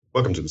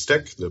Welcome to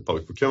Bestek, the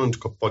public procurement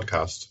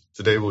podcast.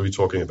 Today we'll be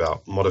talking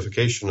about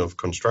modification of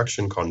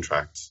construction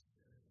contracts,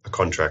 a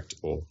contract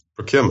or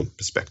procurement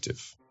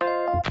perspective.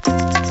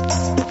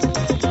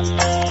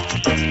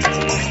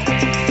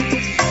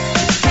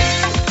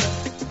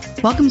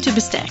 Welcome to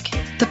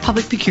Bestek, the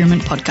public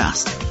procurement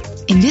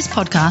podcast. In this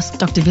podcast,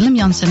 Dr. Willem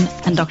Janssen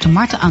and Dr.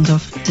 Marta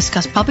Andhov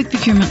discuss public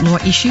procurement law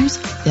issues,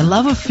 their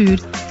love of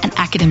food, and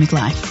academic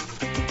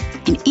life.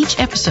 In each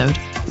episode,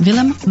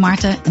 Willem,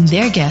 Marta, and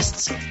their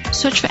guests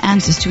search for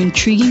answers to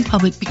intriguing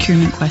public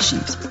procurement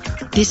questions.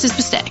 This is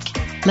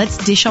Bestek. Let's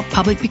dish up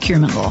public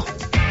procurement law.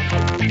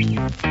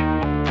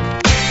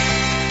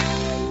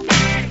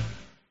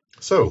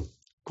 So,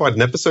 quite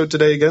an episode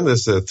today again.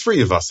 There's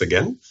three of us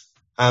again.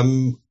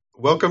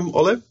 Welcome,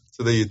 Ole,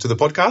 to the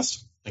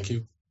podcast. Thank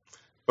you.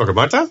 Welcome,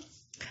 Marta.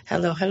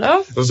 Hello,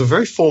 hello. That was a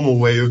very formal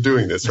way of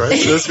doing this, right?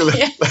 So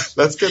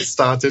let's get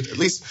started. At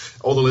least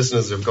all the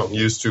listeners have gotten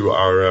used to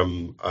our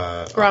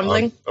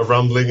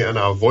rumbling and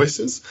our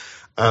voices.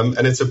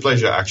 And it's a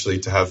pleasure, actually,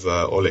 to have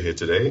Ole here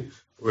today.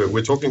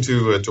 We're talking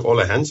to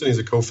Ole Hansen. He's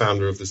a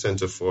co-founder of the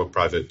Center for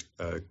Private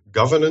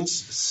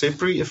Governance,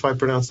 CEPRI, if I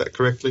pronounce that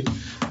correctly,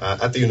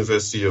 at the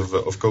University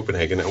of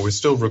Copenhagen. And we're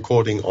still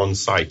recording on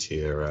site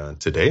here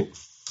today.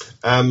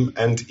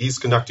 And he's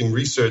conducting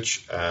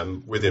research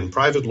within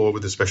private law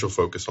with a special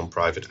focus on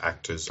private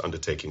actors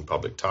undertaking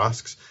public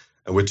tasks.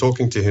 And we're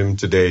talking to him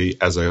today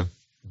as a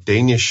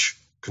Danish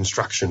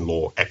construction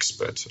law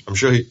expert. I'm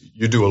sure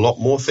you do a lot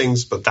more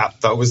things, but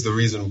that was the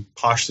reason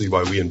partially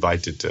why we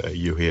invited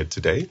you here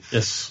today.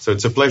 Yes. So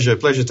it's a pleasure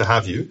to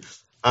have you.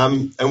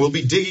 And we'll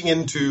be digging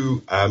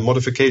into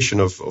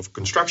modification of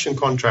construction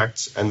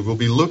contracts, and we'll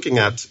be looking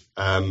at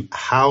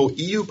how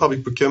EU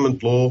public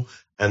procurement law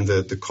and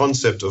the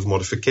concept of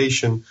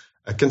modification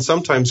can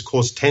sometimes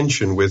cause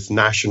tension with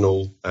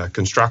national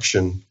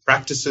construction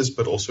practices,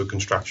 but also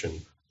construction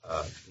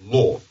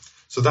law.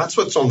 So that's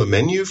what's on the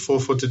menu for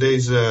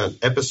today's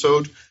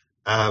episode.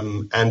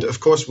 And of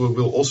course,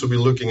 we'll also be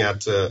looking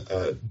at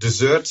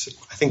dessert.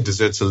 I think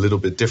dessert's a little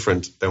bit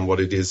different than what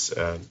it is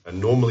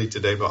normally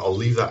today, but I'll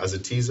leave that as a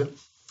teaser.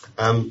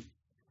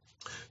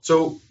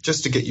 So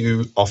just to get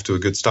you off to a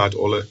good start,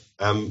 Ole,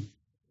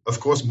 of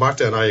course,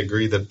 Marta and I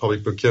agree that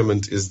public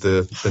procurement is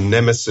the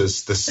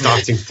nemesis, the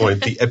starting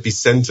point, the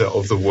epicenter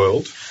of the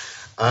world.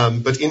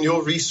 But in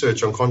your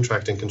research on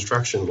contract and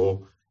construction law,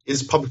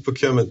 is public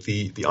procurement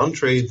the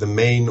entree, the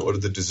main, or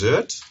the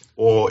dessert?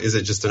 Or is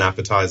it just an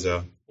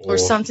appetizer? Or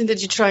something that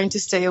you're trying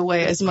to stay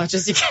away as much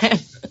as you can?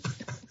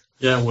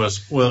 Yeah,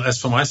 well, as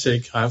for my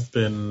sake, I'm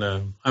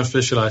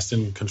specialized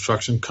in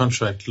construction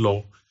contract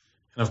law.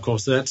 And of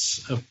course,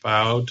 that's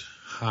about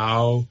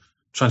how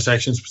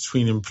transactions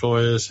between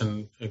employers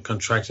and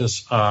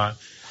contractors are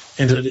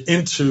entered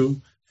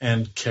into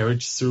and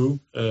carried through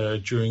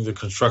during the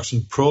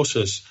construction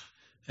process.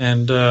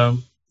 And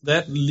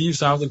that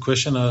leaves out the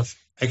question of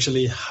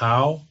actually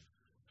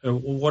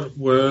what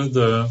were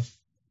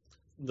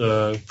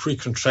the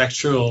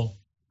pre-contractual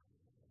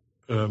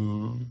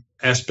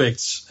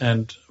aspects,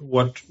 and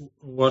what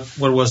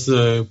was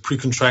the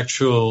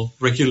pre-contractual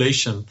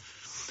regulation,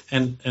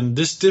 and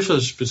this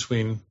differs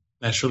between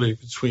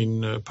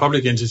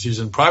public entities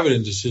and private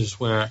entities,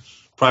 where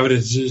private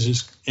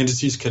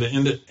entities can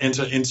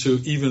enter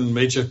into even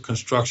major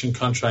construction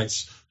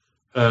contracts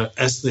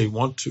as they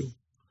want to,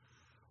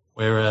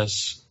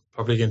 whereas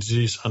public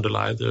entities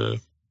underlie the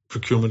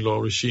procurement law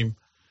regime.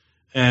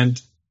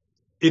 And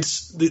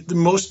it's the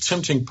most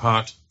tempting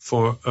part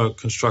for a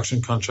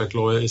construction contract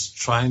lawyer is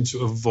trying to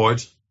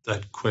avoid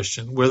that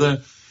question,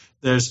 whether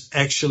there's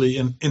actually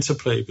an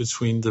interplay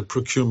between the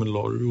procurement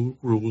law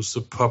rules, the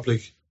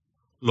public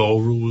law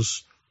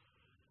rules,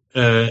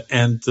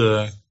 and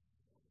the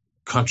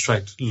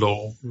contract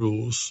law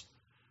rules.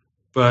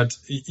 But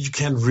you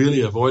can't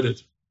really avoid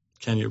it,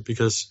 can you?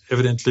 Because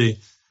evidently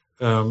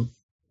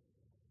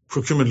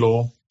procurement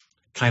law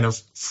kind of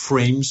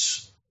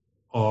frames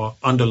or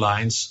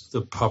underlines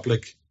the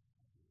public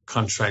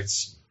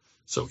contracts.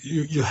 So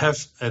you have,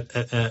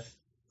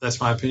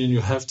 that's my opinion, you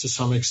have to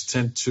some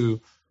extent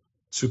to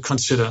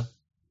consider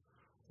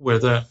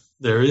whether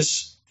there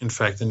is, in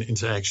fact, an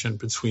interaction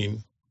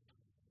between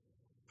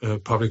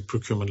public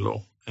procurement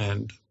law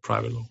and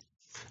private law.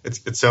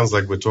 It sounds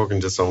like we're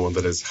talking to someone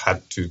that has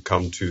had to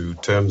come to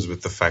terms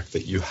with the fact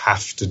that you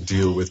have to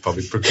deal with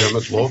public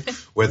procurement law,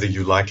 whether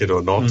you like it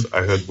or not.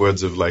 I heard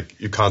words of like,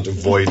 you can't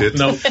avoid it,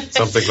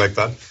 something like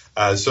that.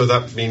 So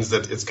that means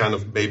that it's kind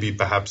of maybe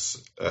perhaps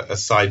a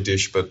side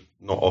dish, but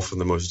not often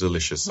the most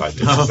delicious side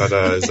dish. Is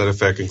that a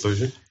fair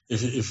conclusion?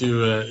 If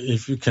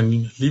you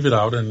can leave it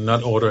out and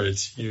not order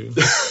it, you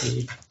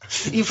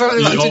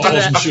probably want to do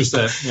that. Choose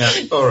that.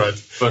 Yeah. All right.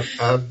 But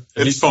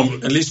at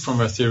least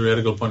from a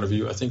theoretical point of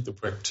view, I think the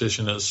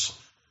practitioners,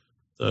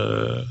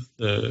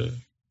 the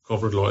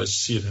corporate lawyers,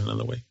 see it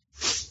another way.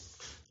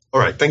 All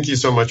right, thank you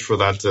so much for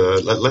that.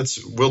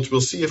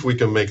 We'll see if we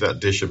can make that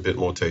dish a bit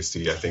more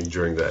tasty, I think,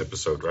 during the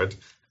episode, right?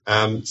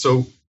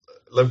 So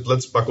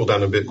let's buckle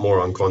down a bit more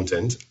on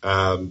content,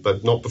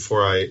 but not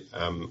before I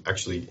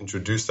actually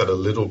introduce that a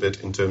little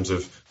bit in terms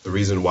of the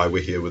reason why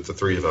we're here with the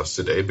three of us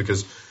today,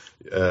 because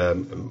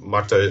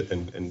Marta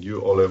and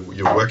you, Ole,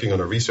 you're working on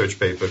a research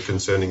paper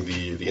concerning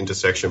the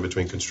intersection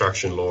between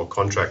construction law,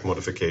 contract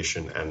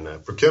modification,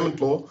 and procurement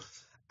law.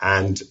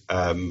 And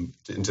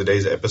in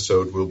today's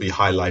episode, we'll be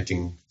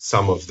highlighting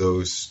some of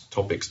those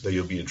topics that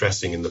you'll be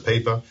addressing in the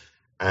paper.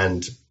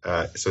 And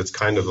so it's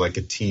kind of like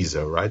a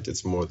teaser, right?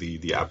 It's more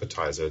the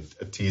appetizer,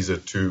 a teaser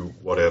to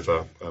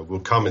whatever will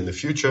come in the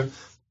future.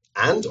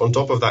 And on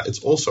top of that, it's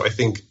also, I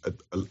think,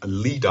 a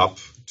lead up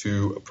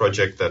to a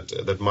project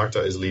that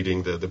Marta is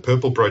leading, the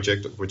Purple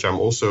project, which I'm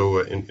also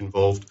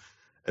involved,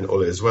 and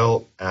Ole as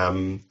well.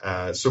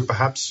 So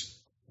perhaps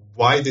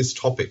why this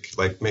topic?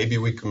 Like maybe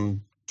we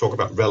can talk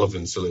about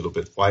relevance a little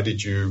bit. Why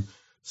did you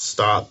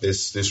start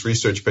this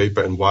research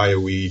paper, and why are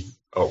we,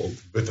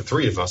 with the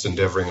three of us,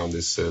 endeavoring on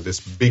this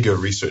bigger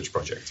research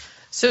project?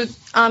 So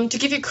to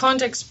give you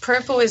context,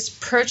 Purple is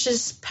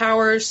Purchase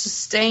Power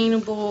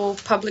Sustainable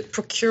Public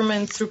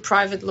Procurement Through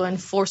Private Law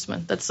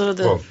Enforcement. That's sort of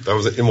the... Well, that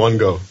was it in one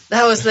go.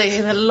 That was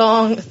the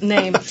long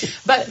name.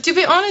 But to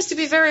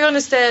be very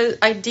honest, the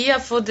idea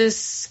for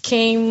this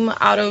came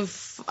out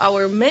of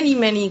our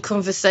many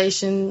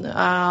conversation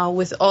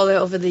with Ole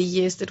over the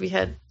years that we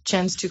had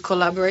chance to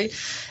collaborate,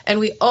 and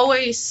we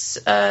always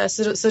so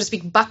to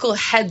speak buckle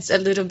heads a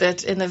little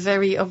bit in a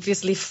very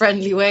obviously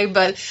friendly way,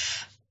 but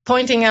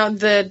pointing out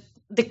that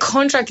the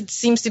contract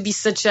seems to be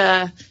such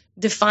a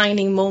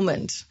defining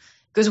moment,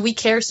 because we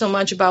care so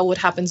much about what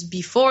happens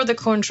before the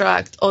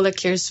contract. Ole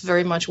cares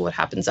very much what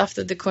happens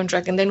after the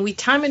contract. And then we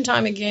time and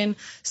time again,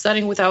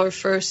 starting with our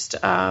first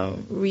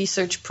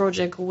research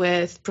project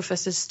with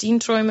Professor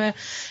Steentreume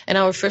and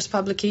our first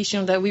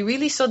publication, that we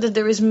really saw that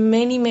there is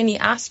many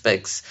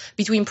aspects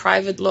between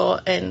private law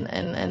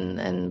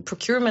and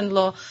procurement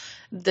law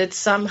that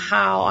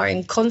somehow are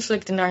in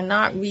conflict and are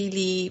not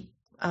really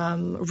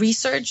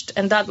researched.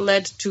 And that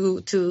led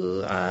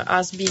to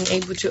us being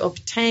able to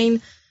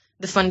obtain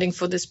the funding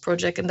for this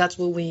project, and that's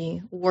what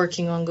we're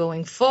working on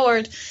going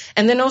forward.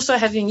 And then also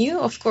having you,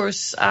 of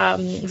course,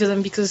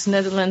 Willem, because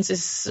Netherlands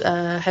is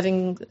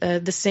having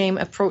the same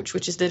approach,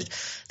 which is that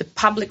the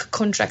public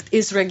contract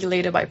is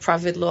regulated by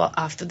private law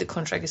after the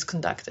contract is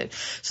conducted.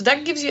 So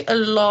that gives you a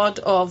lot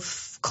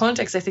of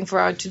context, I think, for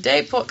our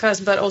today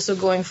podcast, but also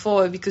going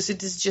forward, because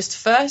it is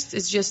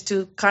it's just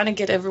to kind of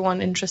get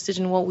everyone interested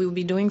in what we'll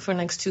be doing for the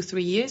next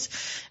 2-3 years.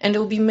 And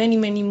there will be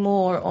many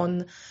more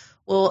on,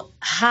 well,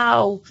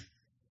 how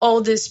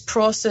all this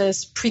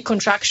process,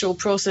 pre-contractual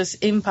process,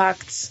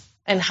 impacts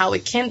and how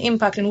it can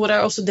impact, and what are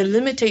also the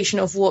limitation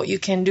of what you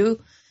can do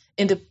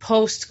in the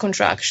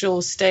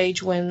post-contractual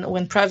stage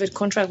when private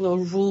contract law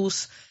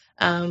rules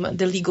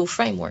the legal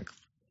framework.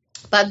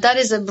 But that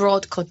is a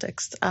broad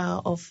context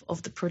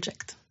of the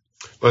project.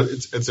 Well,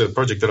 it's a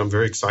project that I'm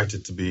very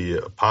excited to be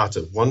a part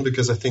of. One,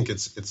 because I think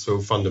it's so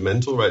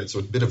fundamental, right? It's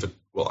a bit of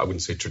I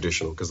wouldn't say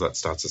traditional, because that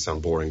starts to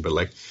sound boring, but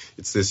like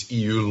it's this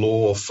EU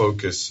law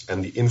focus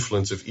and the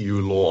influence of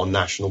EU law on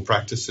national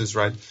practices,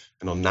 right?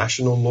 And on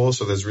national law.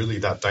 So there's really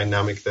that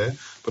dynamic there,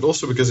 but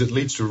also because it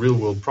leads to real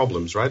world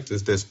problems, right?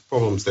 There's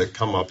problems that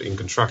come up in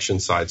construction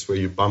sites where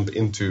you bump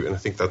into, and I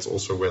think that's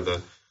also where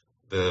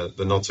the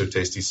not so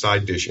tasty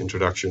side dish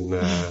introduction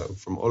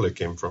from Ole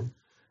came from.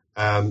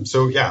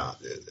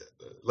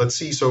 Let's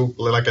see. So,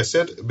 like I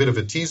said, a bit of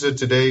a teaser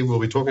today. We'll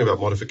be talking about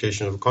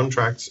modification of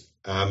contracts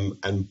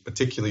and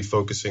particularly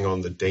focusing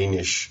on the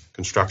Danish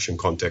construction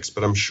context.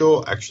 But I'm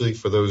sure, actually,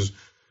 for those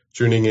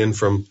tuning in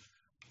from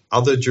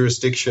other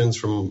jurisdictions,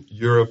 from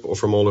Europe or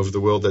from all over the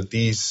world, that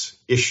these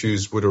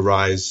issues would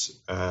arise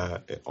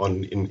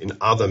in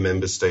other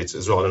member states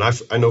as well. And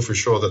I know for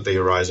sure that they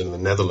arise in the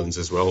Netherlands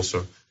as well.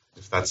 So,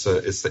 if that's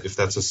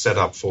a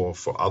setup for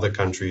other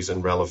countries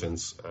and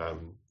relevance,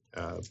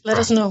 let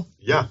us know.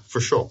 Yeah, for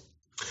sure.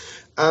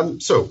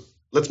 So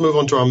let's move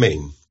on to our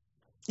main.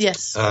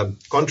 Yes.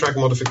 Contract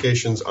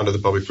modifications under the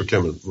public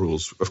procurement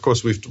rules. Of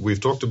course, we've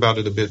talked about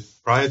it a bit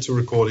prior to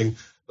recording,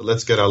 but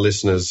let's get our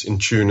listeners in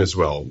tune as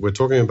well. We're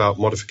talking about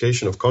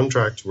modification of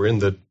contract.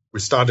 We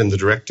start in the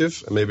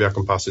directive, and maybe I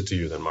can pass it to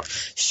you then, Marta.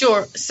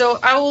 Sure. So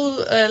I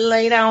will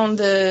lay down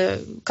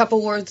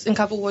couple words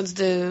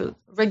the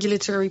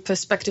regulatory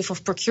perspective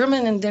of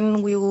procurement, and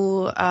then we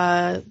will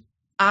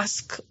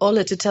ask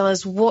Ole to tell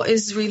us what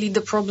is really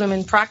the problem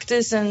in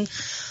practice and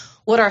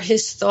what are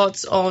his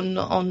thoughts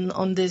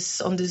on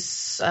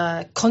this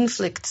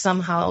conflict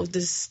somehow,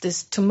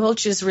 this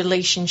tumultuous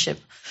relationship.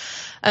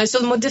 So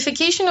the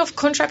modification of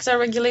contracts are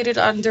regulated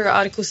under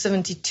Article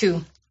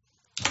 72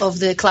 of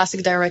the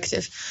classic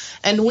directive.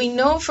 And we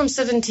know from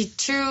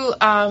 72,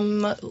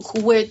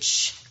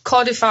 which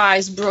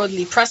codifies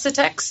broadly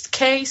Pressetext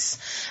case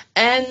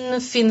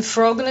and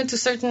Finfrogne to a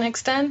certain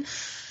extent,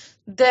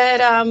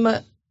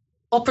 that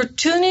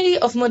opportunity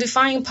of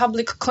modifying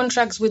public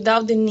contracts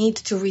without the need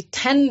to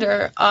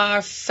retender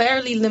are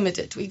fairly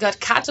limited. We got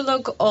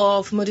catalog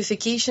of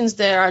modifications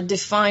that are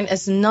defined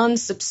as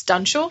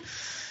non-substantial,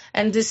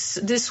 and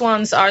these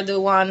ones are the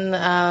one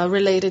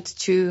related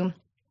to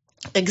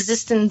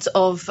existence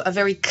of a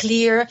very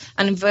clear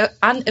and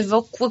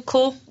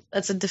unequivocal,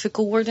 that's a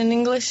difficult word in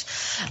English,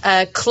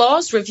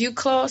 review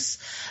clause.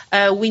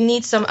 We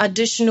need some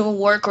additional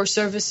work or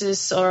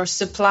services or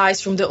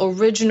supplies from the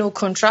original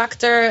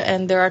contractor,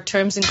 and there are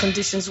terms and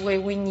conditions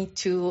where we need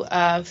to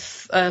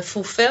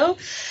fulfill.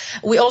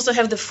 We also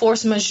have the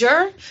force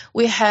majeure.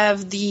 We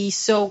have the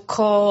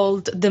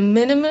so-called de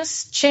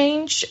minimis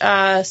change,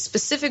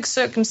 specific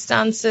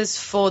circumstances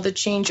for the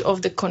change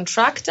of the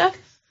contractor.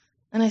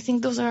 And I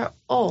think those are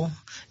all,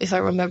 if I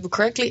remember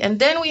correctly. And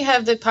then we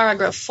have the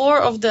paragraph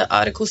 4 of the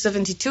Article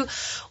 72,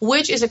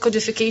 which is a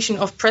codification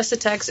of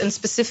precedents and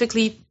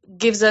specifically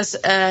gives us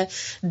a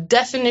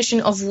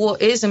definition of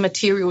what is a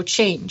material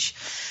change.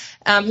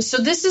 So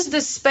this is the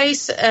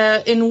space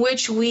in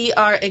which we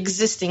are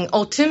existing,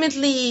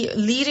 ultimately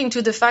leading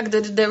to the fact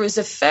that there is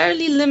a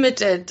fairly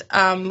limited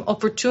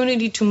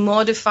opportunity to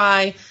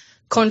modify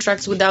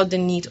contracts without the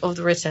need of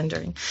the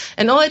retendering.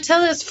 And Ole,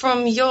 tell us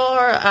from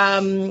your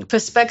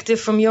perspective,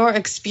 from your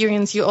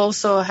experience, you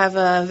also have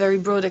a very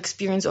broad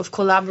experience of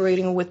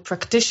collaborating with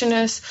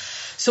practitioners.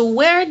 So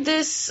where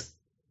this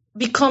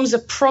becomes a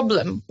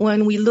problem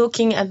when we're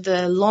looking at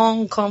the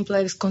long,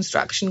 complex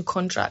construction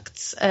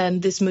contracts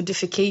and this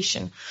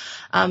modification.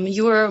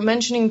 You were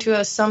mentioning to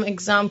us some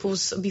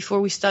examples before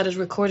we started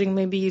recording.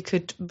 Maybe you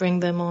could bring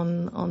them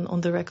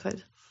on the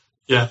record.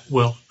 Yeah,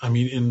 well, I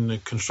mean, in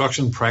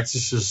construction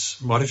practices,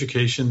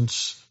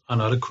 modifications are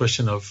not a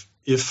question of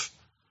if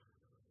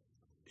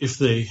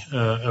they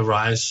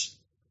arise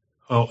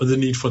or the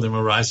need for them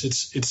arise.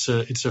 It's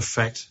a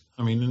fact.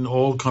 I mean, in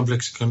all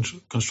complex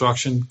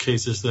construction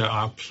cases, there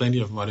are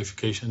plenty of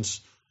modifications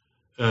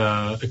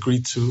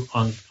agreed to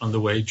on the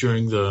way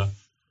during the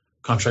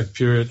contract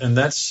period, and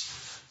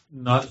that's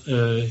not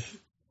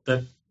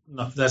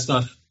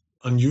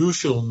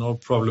unusual nor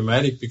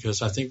problematic,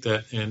 because I think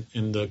that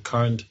in the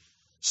current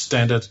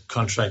standard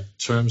contract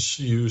terms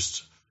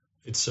used,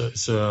 it's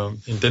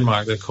in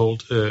Denmark they're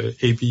called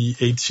AB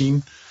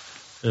 18,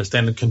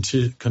 standard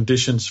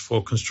conditions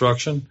for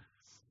construction.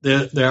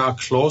 There are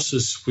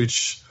clauses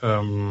which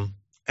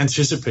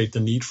anticipate the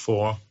need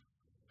for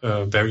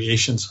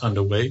variations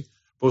underway,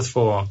 both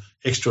for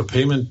extra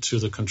payment to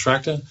the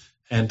contractor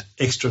and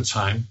extra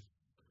time,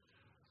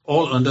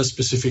 all under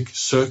specific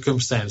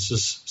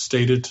circumstances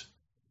stated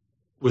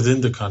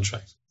within the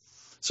contract.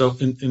 So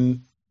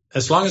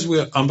as long as we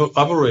are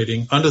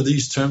operating under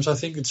these terms, I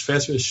think it's fair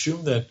to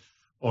assume that,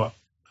 or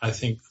I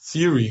think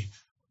theory,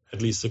 at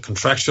least the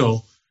contract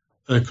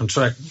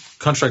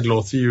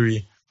law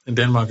theory in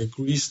Denmark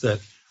agrees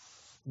that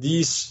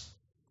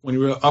when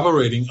we are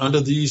operating under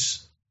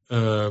these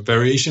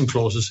variation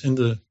clauses in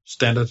the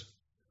standard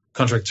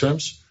contract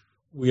terms,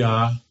 we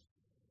are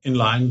in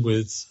line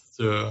with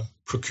the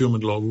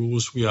procurement law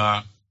rules. We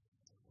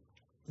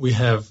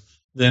have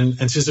then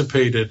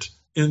anticipated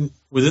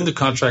within the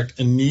contract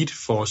a need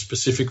for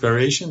specific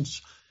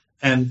variations,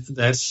 and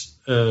that's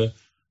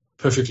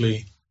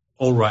perfectly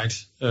all right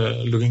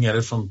looking at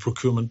it from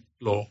procurement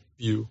law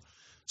view.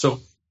 So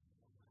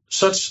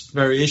such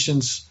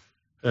variations,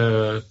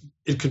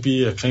 it could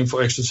be a claim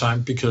for extra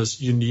time because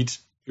you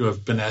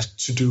have been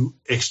asked to do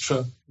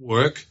extra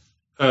work,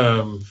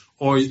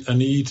 or a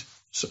need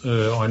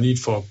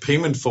for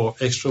payment for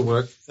extra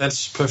work.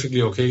 That's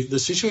perfectly okay. The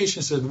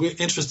situations that we're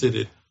interested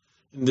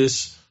in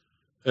this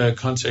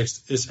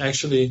context is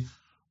actually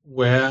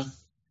where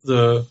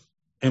the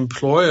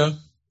employer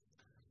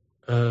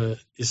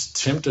is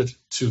tempted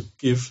to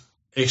give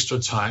extra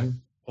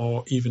time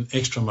or even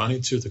extra money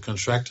to the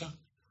contractor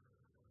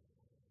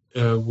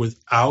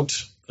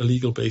without a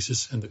legal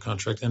basis in the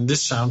contract. And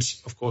this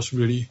sounds, of course,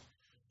 really,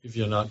 if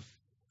you're not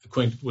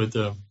acquainted with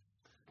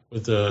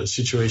the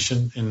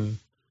situation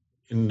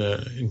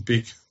in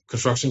big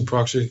construction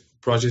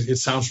projects, it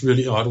sounds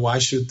really odd. Why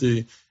should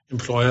the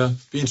employer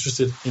be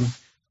interested in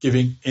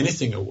giving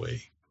anything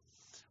away?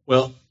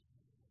 Well,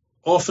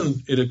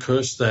 often it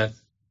occurs that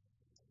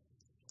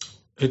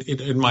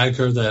it might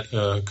occur that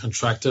a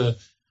contractor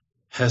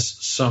has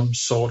some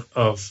sort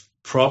of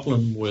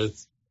problem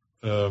with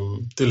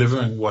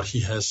delivering what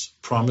he has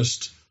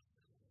promised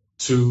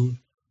to,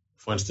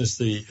 for instance,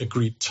 the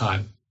agreed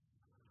time.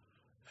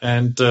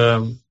 And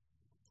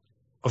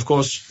of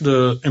course,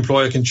 the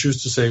employer can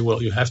choose to say,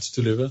 well, you have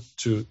to deliver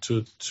to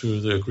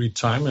the agreed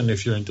time, and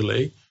if you're in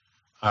delay,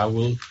 I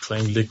will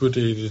claim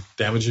liquidated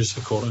damages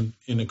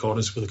in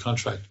accordance with the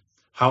contract.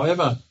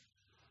 However,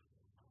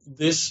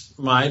 this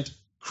might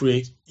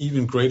create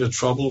even greater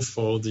trouble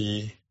for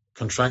the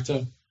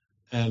contractor,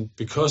 and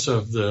because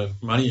of the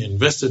money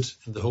invested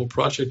in the whole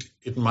project,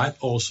 it might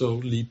also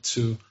lead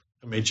to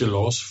a major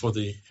loss for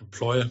the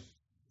employer.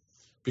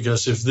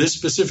 Because if this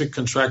specific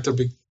contractor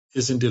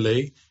is in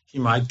delay, he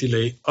might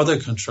delay other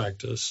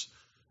contractors,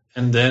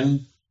 and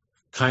then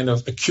kind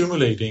of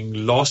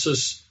accumulating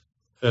losses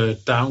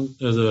down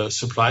the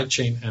supply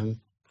chain,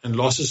 and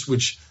losses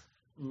which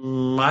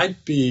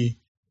might be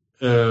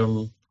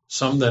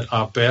some that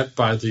are bared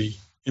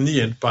in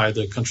the end by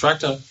the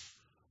contractor.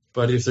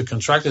 But if the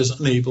contractor is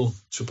unable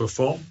to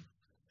perform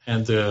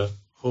and the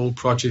whole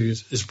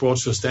project is brought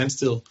to a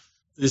standstill,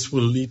 this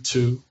will lead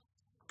to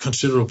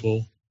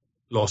considerable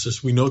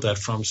losses. We know that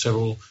from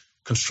several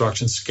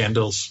construction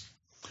scandals.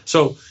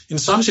 So in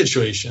some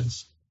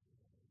situations,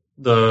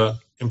 the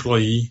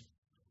employee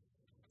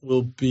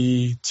will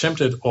be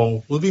tempted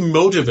or will be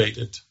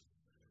motivated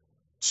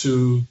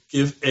to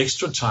give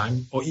extra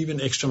time or even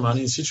extra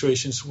money in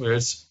situations where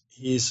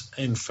he is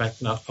in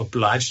fact not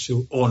obliged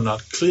to or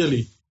not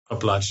clearly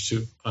obliged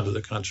to under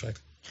the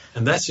contract.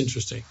 And that's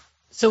interesting.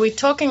 So we're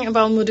talking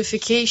about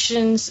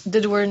modifications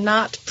that were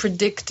not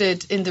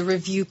predicted in the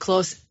review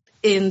clause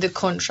in the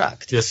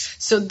contract. Yes.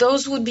 So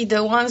those would be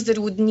the ones that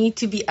would need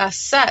to be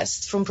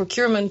assessed from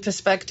procurement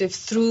perspective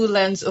through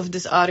lens of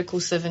this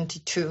Article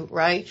 72,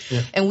 right?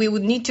 Yeah. And we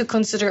would need to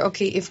consider,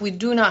 okay, if we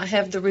do not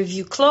have the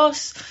review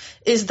clause,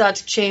 is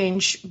that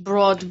change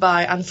brought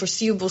by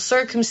unforeseeable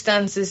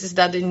circumstances? Is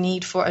that the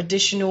need for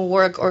additional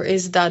work, or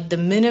is that the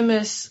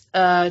minimus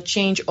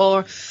change?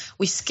 Or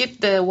we skip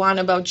the one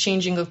about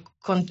changing a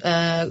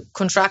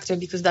contractor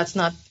because that's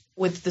not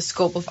with the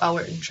scope of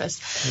our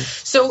interest.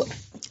 So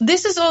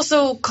this is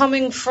also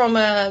coming from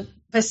a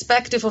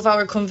perspective of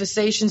our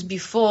conversations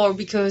before,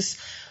 because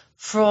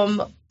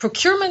from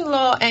procurement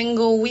law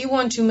angle, we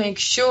want to make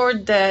sure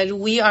that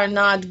we are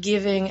not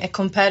giving a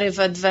competitive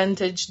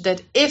advantage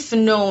that, if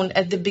known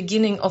at the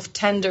beginning of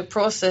tender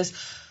process,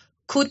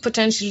 could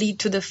potentially lead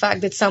to the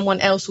fact that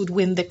someone else would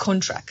win the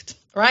contract,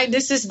 right?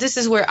 This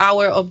is where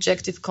our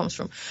objective comes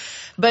from.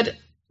 But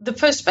the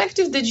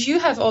perspective that you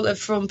have, Ole,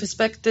 from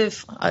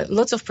perspective,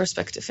 lots of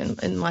perspective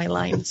in my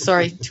line.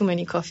 Sorry, too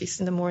many coffees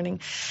in the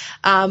morning.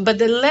 But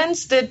the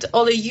lens that,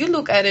 Ole, you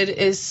look at it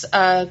is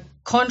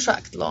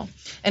contract law.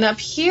 And up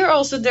here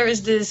also there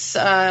is this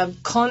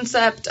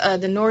concept,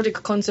 the Nordic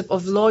concept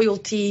of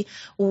loyalty,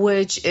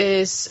 which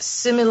is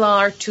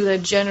similar to the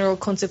general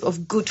concept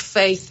of good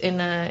faith in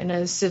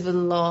a civil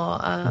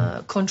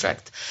law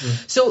contract.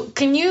 So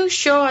can you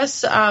show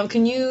us,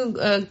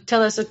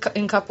 tell us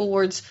in a couple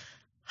words,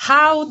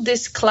 how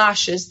this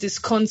clashes, this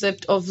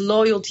concept of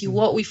loyalty,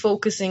 what we're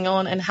focusing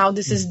on, and how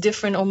this is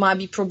different or might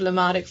be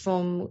problematic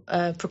from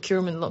a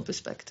procurement law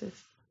perspective?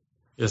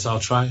 Yes, I'll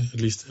try at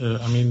least.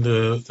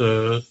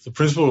 The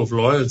principle of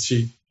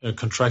loyalty,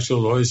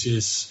 contractual loyalty,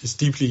 is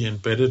deeply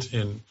embedded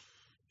in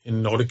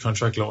Nordic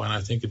contract law, and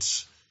I think it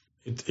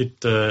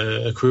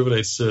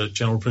equivalates the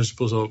general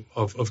principles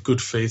of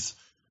good faith,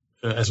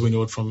 as we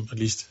know it from at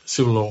least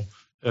civil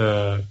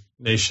law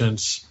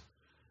nations,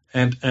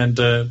 and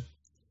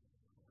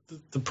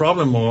the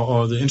problem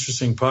or the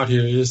interesting part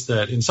here is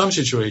that in some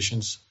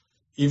situations,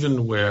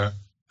 even where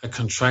a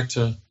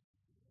contractor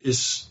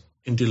is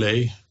in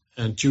delay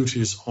and due to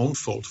his own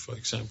fault, for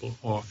example,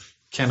 or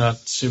cannot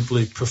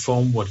simply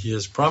perform what he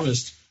has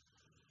promised,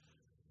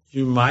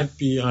 you might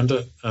be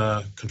under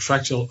a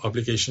contractual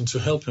obligation to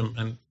help him.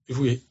 And if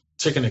we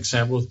take an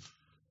example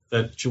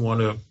that you want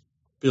to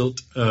build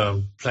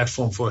a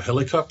platform for a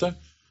helicopter,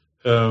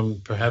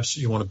 perhaps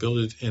you want to build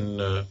it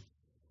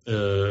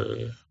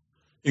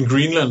in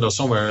Greenland or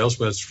somewhere else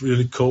where it's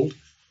really cold,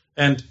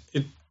 and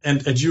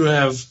you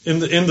have in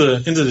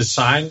the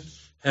design,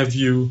 have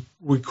you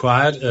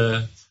required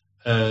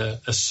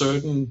a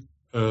certain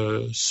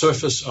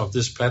surface of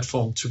this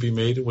platform to be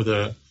made with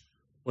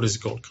what is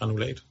it called,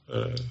 granulate?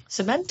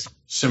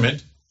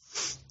 Cement,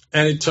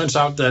 and it turns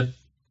out that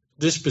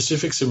this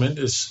specific cement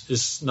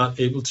is not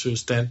able to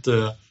stand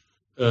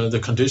the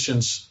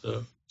conditions,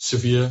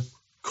 severe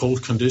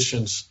cold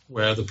conditions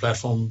where the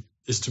platform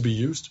is to be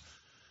used.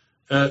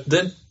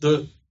 Then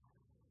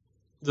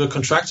the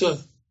contractor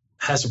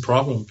has a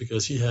problem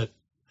because he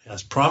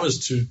has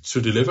promised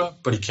to deliver,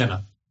 but he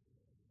cannot.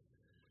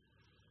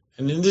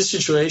 And in this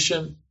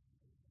situation,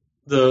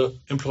 the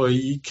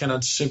employee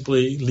cannot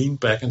simply lean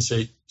back and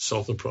say,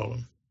 solve the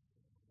problem.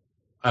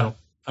 I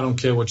don't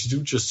care what you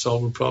do, just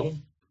solve the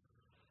problem.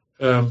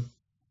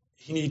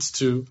 He needs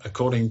to,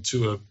 according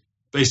to a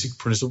basic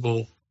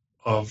principle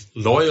of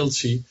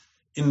loyalty,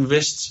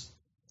 invest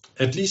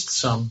at least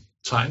some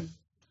time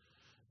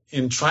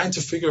in trying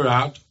to figure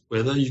out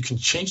whether you can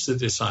change the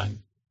design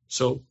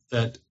so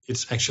that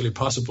it's actually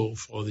possible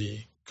for the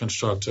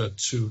constructor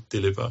to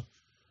deliver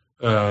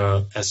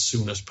as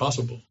soon as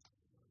possible.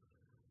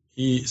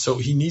 So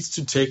he needs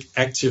to take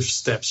active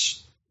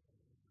steps.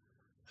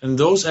 And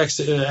those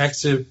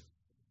active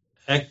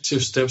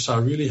steps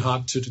are really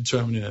hard to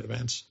determine in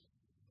advance.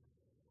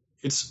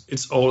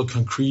 It's all a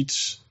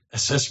concrete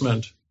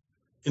assessment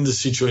in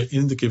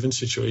the given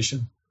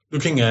situation,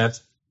 looking at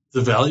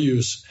the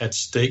values at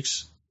stake,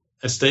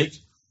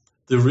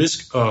 the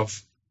risk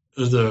of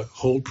the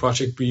whole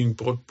project being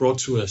brought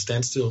to a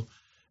standstill,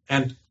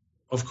 and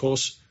of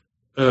course,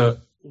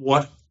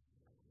 what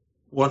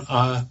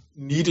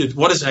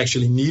is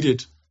actually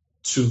needed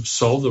to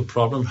solve the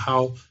problem,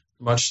 how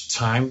much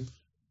time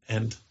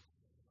and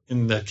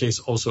in that case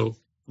also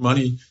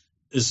money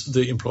is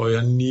the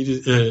employer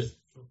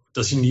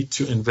does he need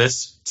to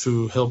invest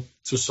to help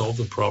to solve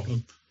the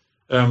problem.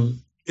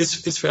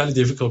 It's fairly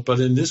difficult, but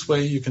in this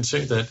way you can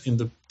say that in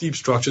the deep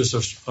structures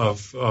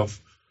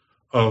of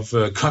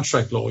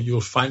contract law,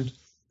 you'll find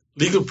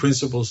legal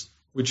principles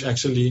which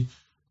actually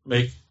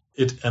make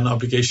it an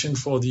obligation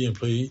for the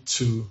employee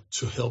to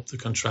help the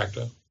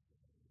contractor.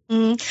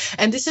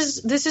 And this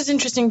is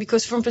interesting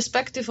because from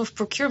perspective of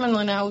procurement law,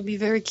 and I would be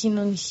very keen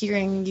on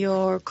hearing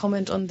your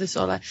comment on this,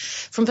 Ole.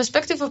 From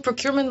perspective of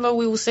procurement law,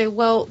 we will say,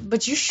 well,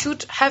 but you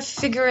should have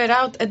figured it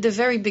out at the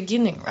very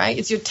beginning, right?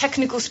 It's your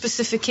technical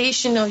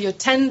specification or your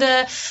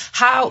tender.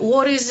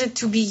 What is it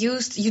to be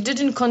used? You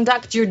didn't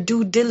conduct your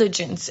due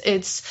diligence.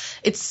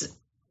 It's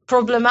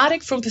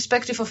problematic from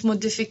perspective of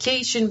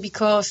modification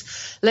because,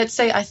 let's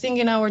say, I think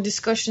in our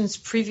discussions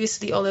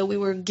previously, although we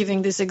were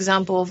giving this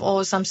example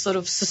of some sort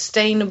of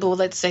sustainable,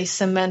 let's say,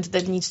 cement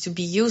that needs to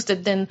be used,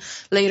 that then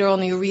later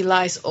on you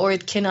realize, or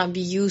it cannot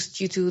be used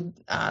due to,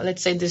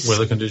 let's say, this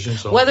weather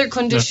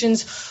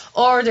conditions,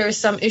 or there is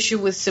some issue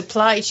with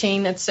supply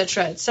chain,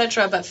 etc.,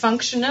 etc. But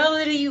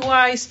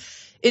functionality-wise,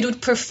 it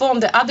would perform,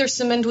 the other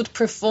cement would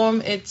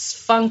perform its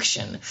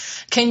function.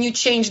 Can you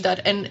change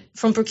that? And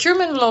from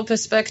procurement law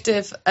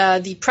perspective,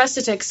 the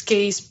Presitex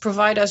case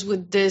provide us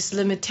with this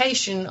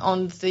limitation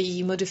on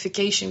the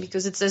modification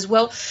because it says,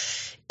 well,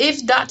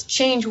 if that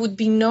change would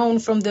be known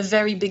from the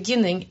very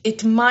beginning,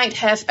 it might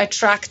have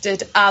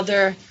attracted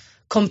other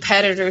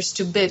competitors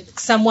to bid.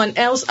 Someone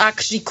else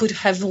actually could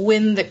have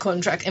won the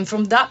contract. And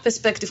from that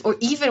perspective, or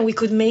even we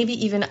could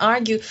maybe even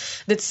argue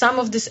that some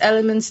of these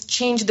elements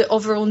change the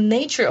overall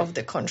nature of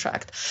the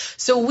contract.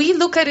 So we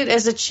look at it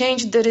as a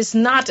change that is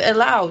not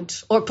allowed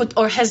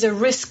or has a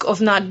risk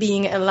of not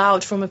being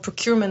allowed from a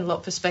procurement law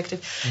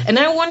perspective. Mm-hmm. And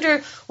I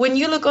wonder, when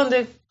you look on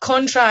the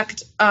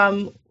contract,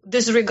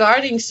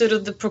 disregarding sort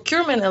of the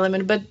procurement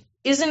element, but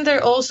isn't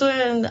there also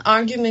an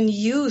argument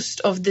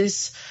used of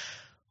this,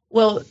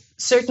 well,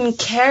 certain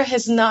care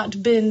has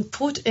not been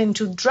put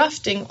into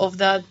drafting of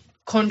that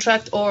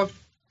contract or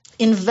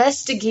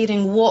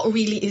investigating what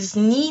really is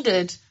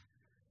needed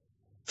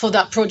for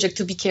that project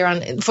to be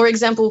carried on. For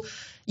example,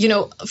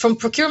 from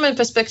procurement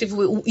perspective,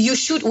 we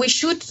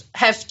should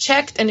have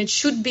checked, and it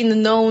should be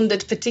known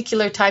that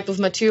particular type of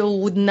material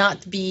would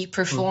not be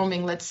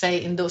performing, let's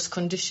say, in those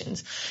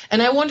conditions.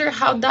 And I wonder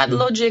how that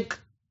logic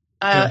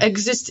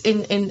exists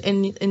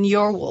in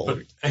your world. But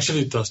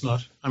actually, it does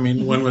not. I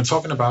mean, when we're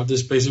talking about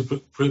this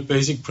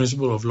basic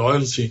principle of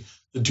loyalty,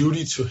 the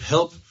duty to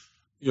help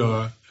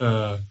your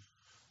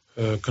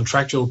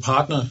contractual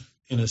partner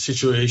in a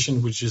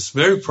situation which is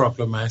very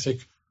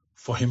problematic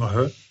for him or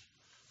her.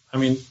 I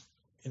mean,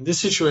 in this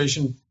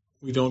situation,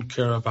 we don't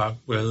care about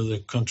whether the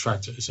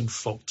contractor is in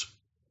fault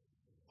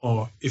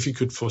or if he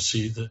could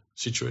foresee the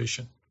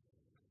situation.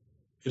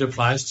 It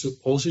applies to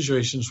all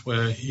situations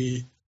where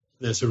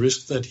there's a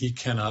risk that he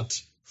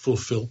cannot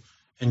fulfill.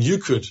 And you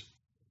could,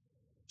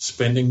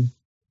 spending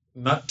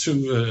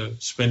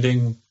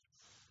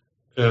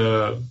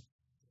a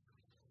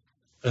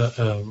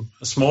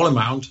small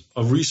amount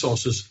of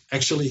resources,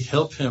 actually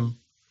help him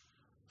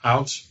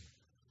out,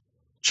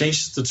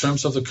 change the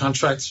terms of the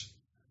contract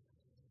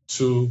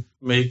to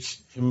make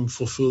him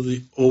fulfill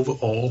the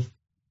overall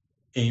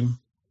aim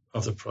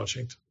of the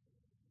project.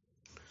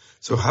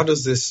 So how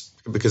does this,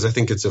 because I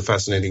think it's a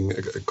fascinating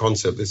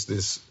concept,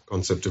 this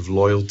concept of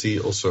loyalty.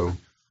 Also,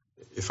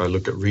 if I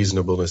look at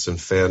reasonableness and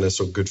fairness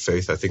or good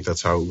faith, I think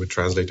that's how we would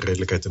translate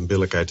redelijkheid and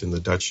billijkheid in the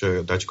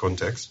Dutch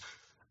context.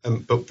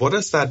 But what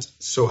is that?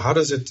 So how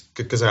does it,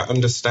 because I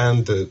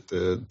understand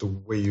the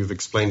way you've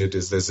explained it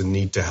is there's a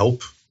need to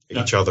help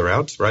each other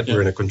out, right? Yeah.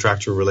 We're in a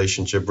contractual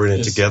relationship, we're in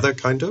it together,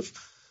 kind of.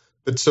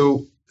 But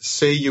so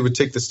say you would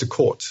take this to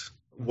court.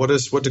 What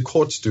do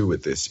courts do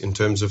with this in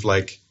terms of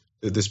like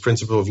this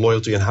principle of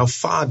loyalty, and how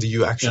far do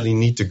you actually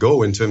need to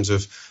go in terms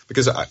of,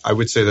 because I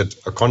would say that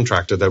a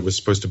contractor that was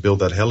supposed to build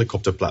that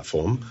helicopter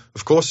platform,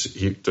 of course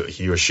he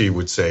or she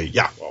would say,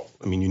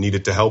 you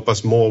needed to help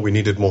us more, we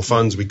needed more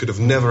funds, we could have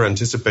never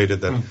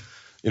anticipated that,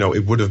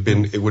 it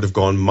would have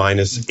gone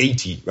minus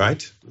 80,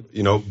 right?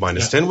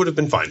 Minus 10 would have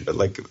been fine, but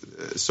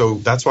so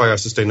that's why our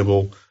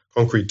sustainable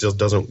concrete just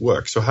doesn't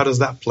work. So how does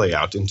that play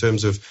out in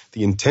terms of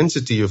the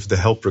intensity of the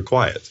help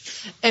required?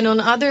 And on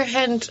the other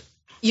hand,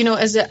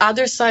 as the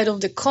other side of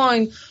the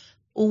coin,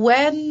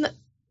 when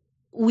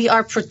we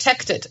are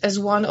protected as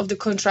one of the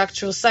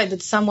contractual side,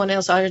 that someone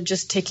else are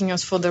just taking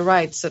us for the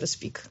ride, so to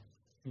speak.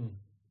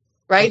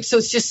 Right? So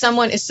it's just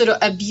someone is sort of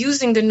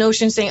abusing the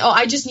notion, saying,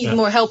 I just need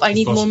more help, I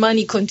need more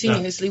money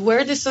continuously. Where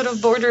are the sort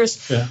of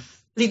borders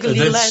legally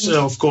land? That's,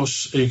 of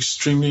course,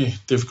 extremely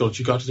difficult.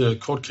 You got the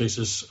court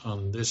cases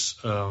on this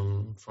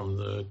from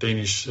the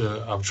Danish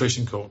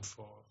arbitration code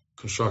for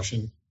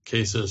construction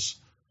cases.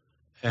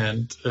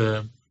 And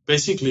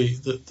basically,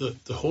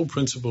 the whole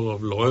principle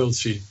of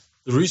loyalty,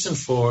 the reason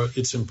for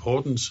its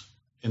importance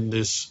in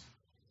this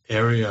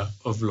area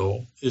of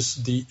law is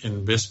the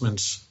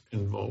investments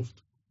involved.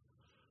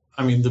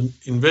 I mean, the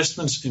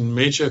investments in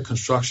major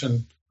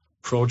construction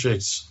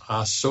projects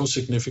are so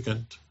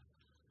significant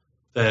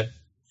that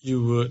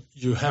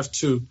you have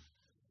to,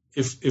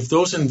 if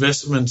those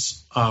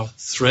investments are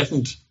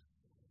threatened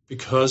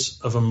because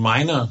of a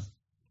minor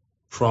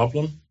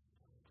problem,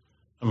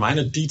 a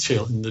minor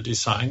detail in the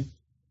design,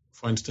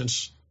 for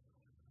instance,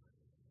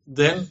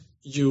 then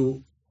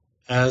you,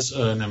 as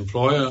an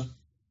employer,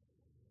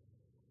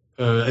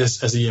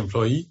 as the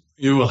employee,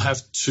 you will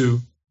have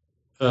to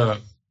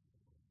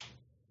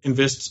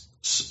invest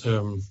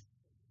a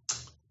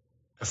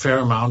fair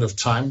amount of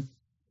time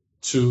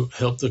to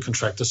help the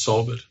contractor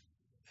solve it.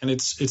 And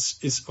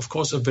it's of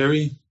course a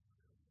very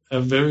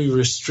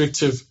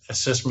restrictive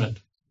assessment.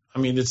 I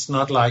mean, it's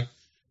not like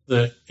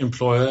the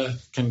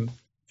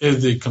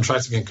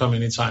contractor can come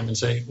anytime and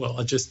say,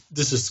 well,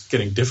 this is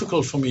getting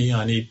difficult for me.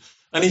 I need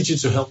you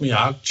to help me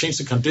out, change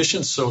the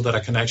conditions so that I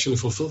can actually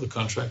fulfill the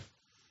contract.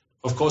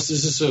 Of course,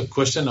 this is a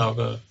question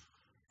of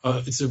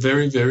it's a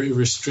very, very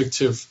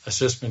restrictive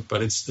assessment,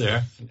 but it's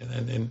there.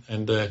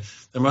 And there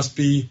must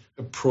be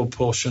a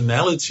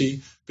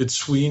proportionality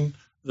between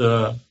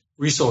the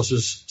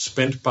resources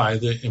spent by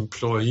the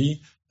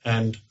employee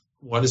and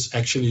what is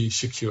actually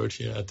secured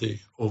here at the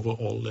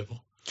overall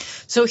level.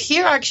 So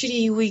here,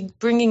 actually, we're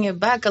bringing it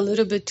back a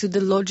little bit to the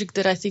logic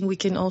that I think we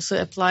can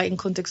also apply in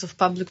context of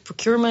public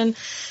procurement,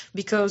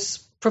 because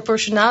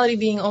proportionality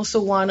being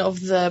also one of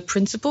the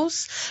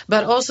principles,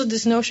 but also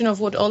this notion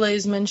of what Ole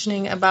is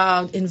mentioning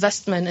about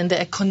investment and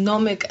the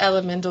economic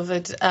element of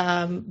it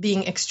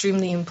being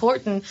extremely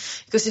important.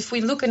 Because if we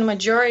look at the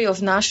majority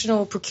of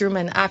national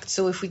procurement acts,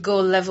 so if we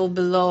go a level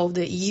below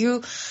the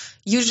EU,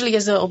 usually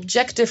as an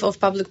objective of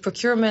public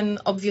procurement,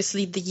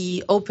 obviously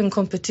the open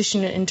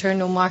competition and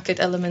internal market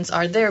elements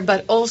are there,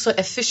 but also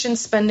efficient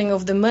spending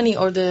of the money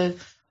or the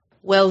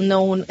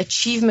well-known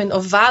achievement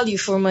of value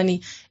for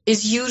money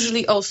is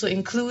usually also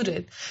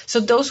included. So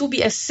those will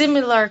be a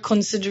similar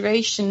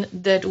consideration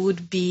that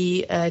would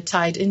be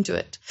tied into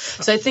it.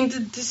 So I think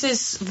that this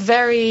is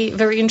very,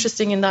 very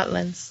interesting in that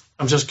lens.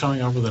 I'm just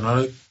coming up with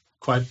another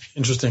quite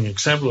interesting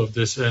example of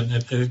this, and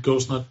it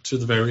goes not to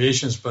the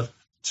variations, but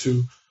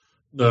to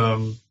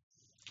the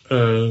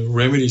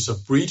remedies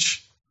of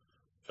breach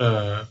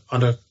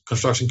under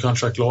construction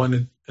contract law.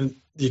 And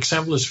the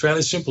example is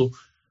fairly simple.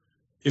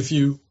 If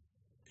you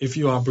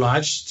are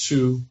obliged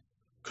to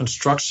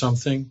construct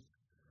something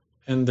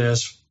and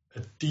there's a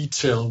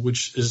detail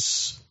which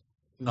is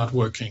not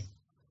working,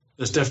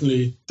 there's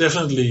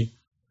definitely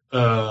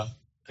a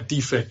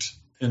defect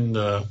in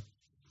the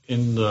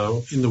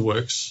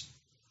works,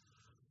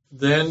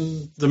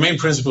 then the main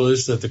principle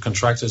is that the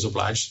contractor is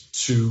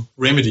obliged to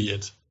remedy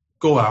it,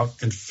 go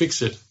out and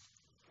fix it.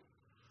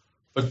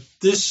 But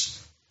this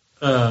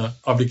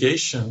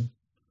obligation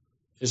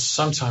is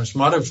sometimes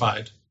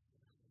modified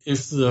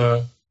if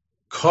the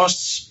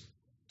costs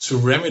to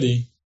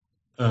remedy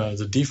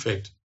the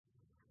defect,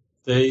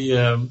 they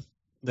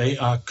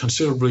are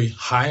considerably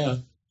higher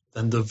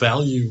than the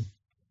value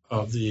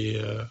of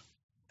the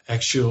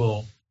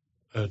actual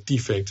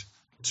defect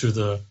to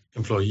the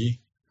employee.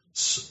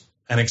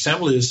 An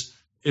example is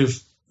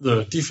if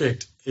the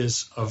defect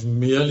is of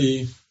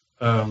merely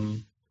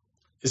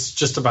it's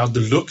just about the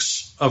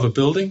looks of a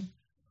building,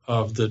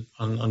 on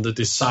the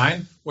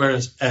design,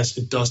 whereas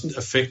it doesn't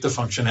affect the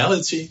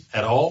functionality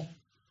at all,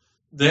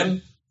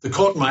 then the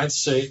court might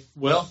say,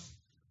 well,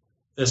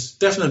 there's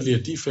definitely a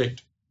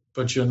defect,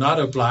 but you're not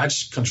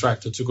obliged,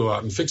 contractor, to go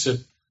out and fix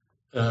it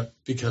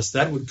because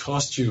that would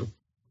cost you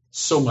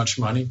so much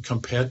money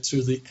compared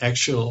to the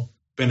actual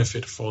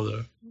benefit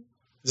for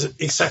it's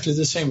exactly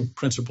the same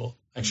principle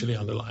actually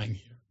underlying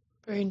here.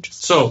 Very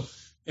interesting. So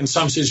in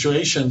some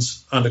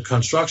situations under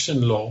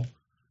construction law,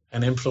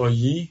 an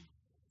employee,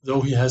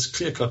 though he has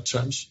clear-cut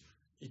terms,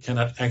 he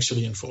cannot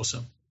actually enforce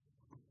them.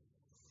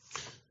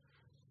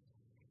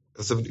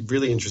 That's a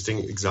really interesting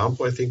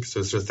example, I think.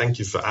 So thank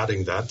you for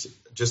adding that.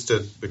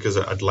 Because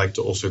I'd like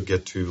to also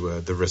get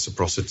to the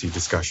reciprocity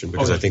discussion,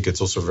 because I think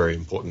it's also very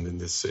important in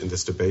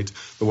this debate.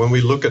 But when we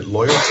look at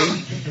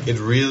loyalty, it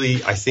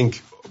really, I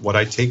think, what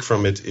I take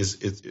from it is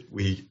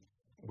we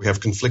have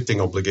conflicting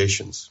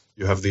obligations.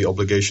 You have the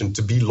obligation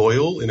to be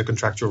loyal in a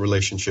contractual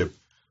relationship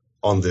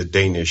on the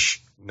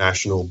Danish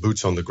national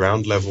boots on the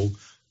ground level,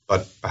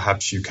 but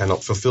perhaps you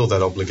cannot fulfill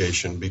that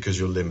obligation because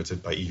you're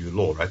limited by EU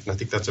law, right? And I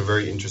think that's a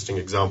very interesting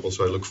example.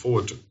 So I look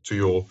forward to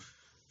your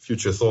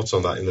future thoughts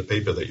on that in the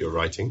paper that you're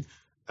writing.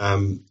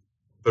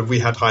 But we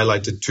had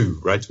highlighted two,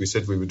 right? We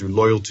said we would do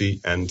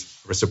loyalty and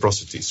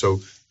reciprocity.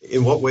 So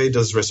in what way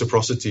does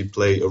reciprocity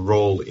play a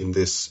role in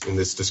this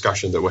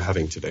discussion that we're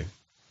having today?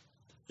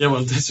 Yeah,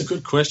 well, that's a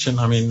good question.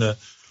 I mean,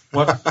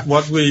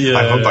 what we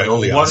I hope I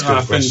only ask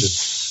good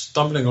questions.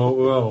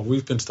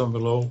 We've been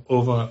stumbling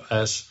over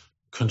as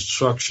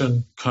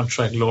construction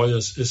contract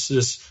lawyers is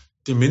this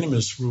de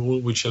minimis rule,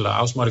 which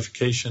allows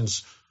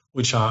modifications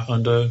which are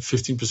under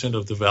 15%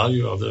 of the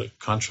value of the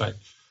contract.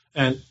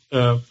 And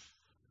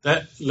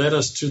that led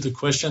us to the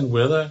question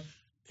whether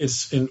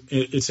it's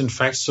in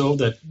fact so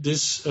that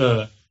this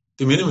de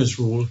minimis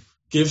rule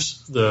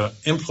gives the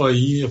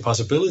employee a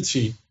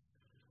possibility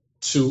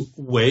to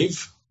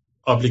waive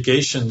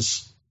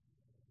obligations,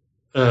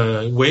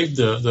 waive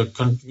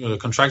the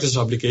contractor's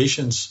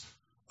obligations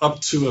up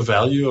to a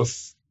value of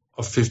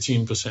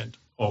 15%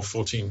 or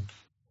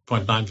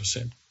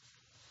 14.9%.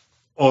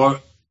 Or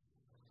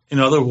in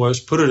other words,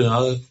 put it in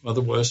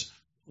other words,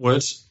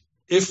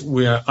 if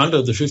we are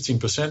under the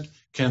 15%,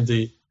 can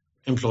the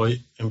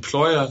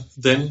employer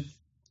then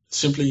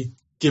simply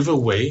give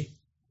away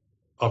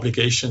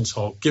obligations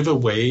or give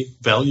away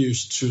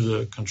values to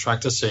the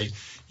contractor, say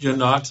you're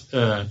not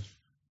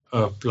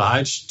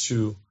obliged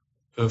to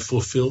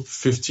fulfill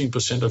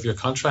 15% of your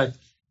contract,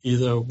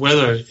 either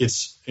whether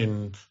it's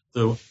in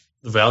the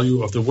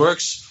value of the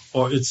works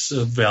or it's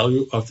the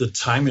value of the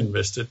time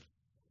invested.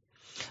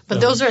 But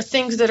those are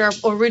things that are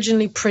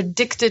originally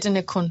predicted in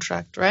a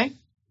contract, right?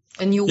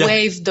 And you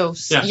waive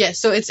those. Yeah.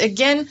 So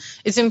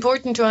it's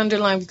important to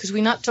underline, because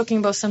we're not talking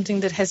about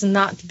something that has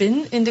not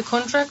been in the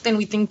contract, and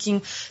we're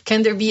thinking,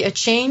 can there be a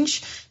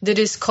change that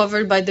is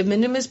covered by the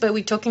minimus? But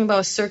we're talking about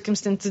a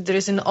circumstance that there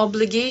is an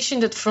obligation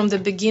that from the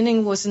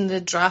beginning was in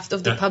the draft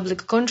of the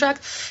public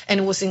contract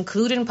and was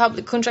included in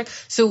public contract.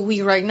 So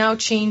we right now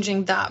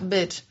changing that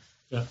bit.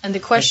 Yeah. And the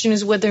question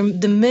is whether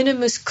the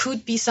minimus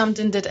could be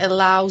something that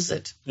allows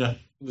it. Yeah.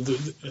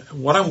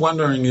 What I'm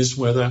wondering is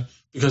whether,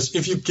 because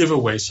if you give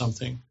away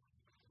something,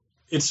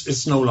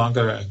 it's no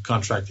longer a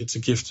contract, it's a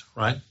gift,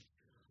 right?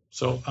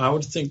 So I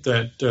would think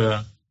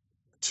that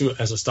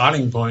as a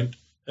starting point,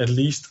 at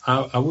least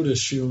I would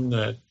assume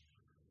that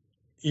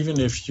even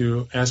if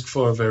you ask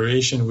for a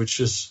variation which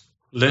is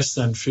less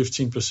than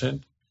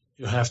 15%,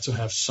 you have to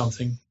have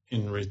something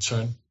in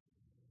return.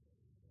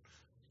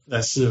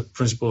 That's the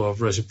principle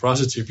of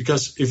reciprocity,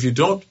 because if you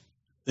don't,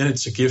 then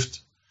it's a gift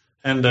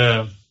and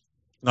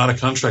not a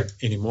contract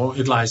anymore.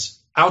 It lies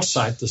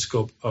outside the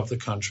scope of the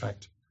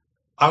contract,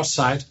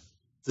 outside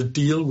the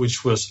deal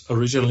which was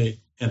originally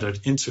entered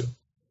into.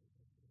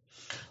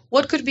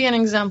 What could be an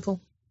example?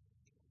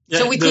 Yeah,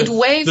 so we could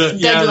waive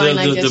deadline,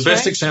 I guess, the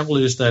best right? example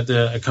is that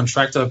a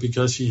contractor,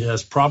 because he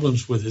has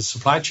problems with his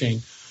supply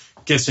chain,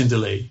 gets in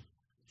delay.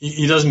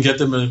 He doesn't get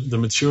the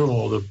material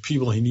or the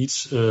people he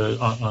needs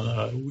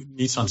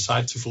on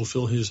site to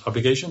fulfill his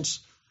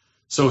obligations.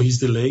 So he's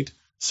delayed,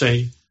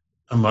 say,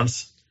 a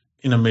month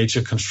in a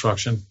major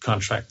construction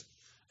contract.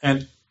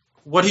 And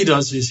what he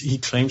does is he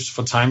claims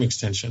for time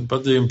extension,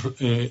 but the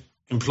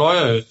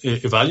employer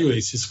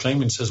evaluates his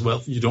claim and says,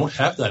 well, you don't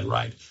have that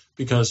right,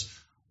 because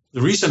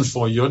the reason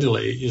for your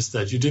delay is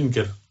that you didn't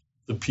get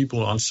the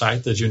people on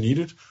site that you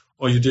needed,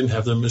 or you didn't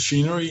have the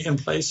machinery in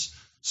place.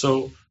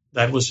 So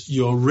that was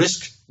your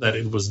risk that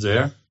it was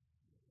there.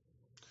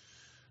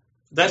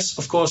 That's,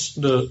 of course,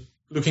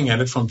 looking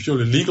at it from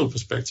purely legal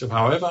perspective.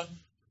 However,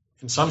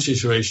 in some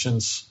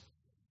situations,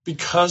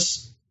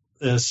 because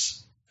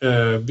there's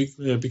a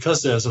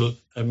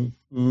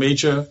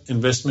major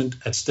investment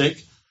at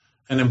stake,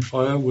 an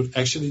employer would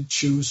actually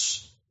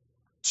choose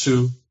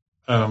to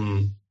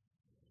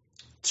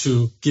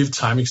give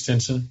time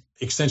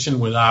extension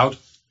without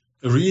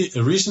a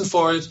reason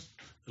for it,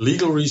 a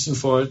legal reason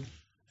for it,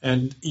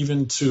 and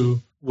even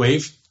to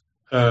waive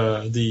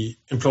the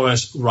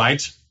employer's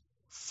right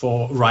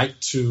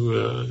to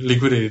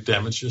liquidated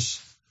damages.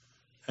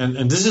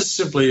 And this is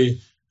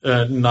simply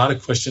not a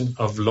question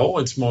of law.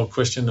 It's more a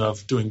question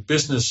of doing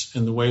business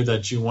in the way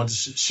that you want to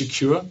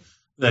secure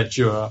that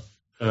your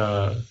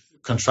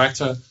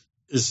contractor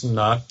is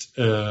not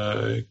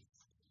going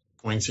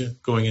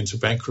into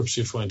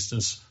bankruptcy, for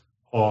instance,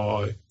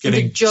 or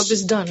getting the job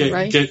is done,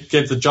 right?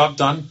 Get the job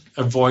done,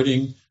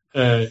 avoiding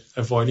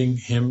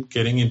him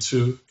getting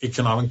into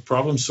economic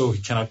problems, so he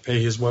cannot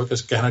pay his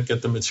workers, cannot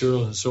get the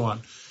material, and so on.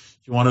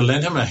 You want to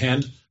lend him a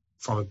hand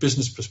from a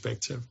business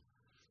perspective.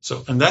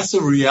 So, and that's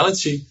the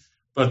reality.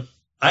 But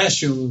I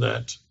assume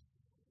that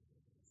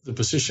the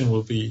position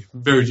will be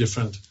very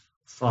different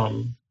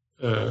from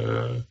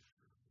where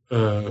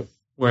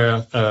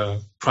a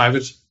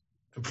private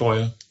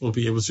employer will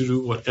be able to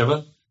do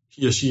whatever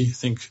he or she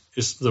think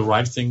is the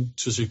right thing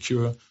to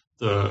secure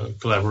the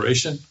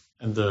collaboration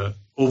and the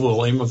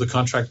overall aim of the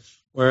contract.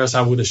 Whereas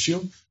I would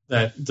assume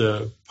that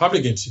the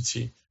public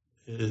entity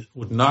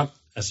would not,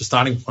 as a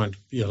starting point,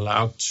 be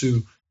allowed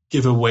to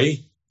give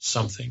away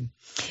something.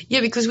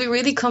 Yeah, because we're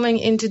really coming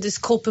into this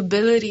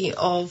culpability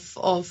of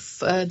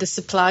the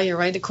supplier,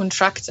 right, the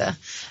contractor,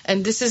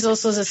 and this is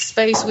also the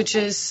space which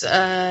is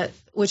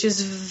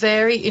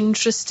very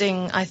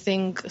interesting. I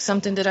think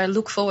something that I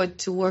look forward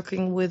to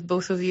working with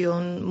both of you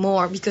on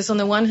more, because on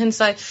the one hand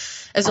side,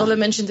 as Ole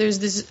mentioned, there's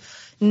this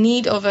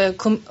need of a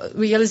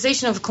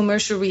realization of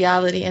commercial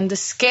reality, and the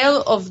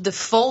scale of the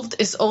fault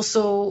is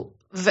also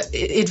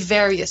it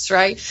varies,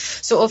 right?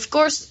 So of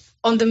course,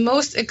 on the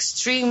most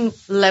extreme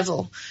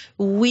level,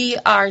 we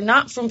are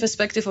not, from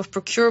perspective of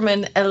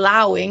procurement,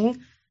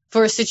 allowing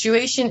for a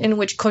situation in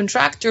which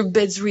contractor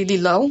bids really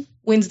low,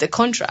 wins the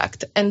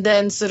contract, and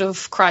then sort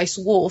of cries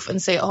wolf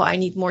and say, oh, I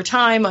need more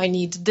time, I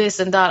need this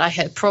and that, I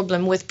had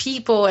problem with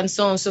people, and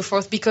so on and so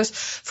forth. Because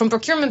from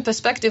procurement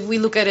perspective, we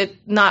look at it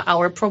not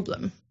our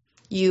problem.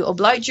 You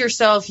oblige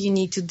yourself, you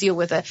need to deal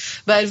with it.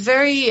 But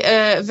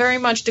very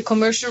much the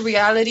commercial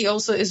reality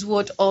also is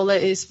what Ole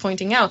is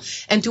pointing out.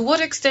 And to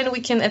what extent we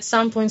can at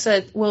some point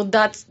say, well,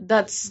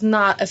 that's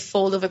not a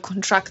fault of a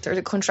contractor.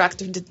 The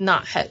contractor does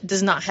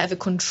not have a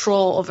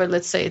control over,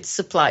 let's say, its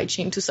supply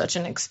chain to such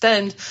an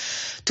extent.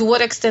 To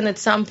what extent at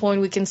some point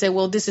we can say,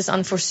 well, this is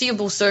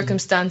unforeseeable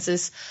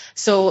circumstances.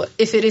 So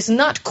if it is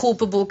not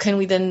culpable, can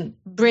we then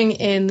bring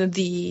in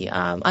the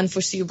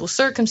unforeseeable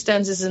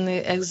circumstances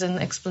as an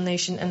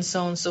explanation and so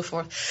so on and so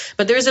forth.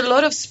 But there's a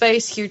lot of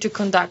space here to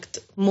conduct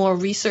more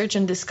research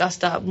and discuss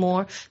that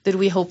more that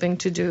we're hoping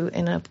to do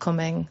in the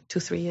upcoming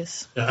 2-3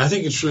 years. Yeah, I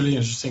think it's really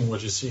interesting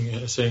what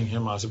you're saying here,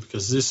 Marta,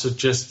 because this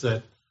suggests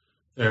that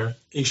there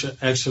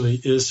actually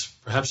is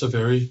perhaps a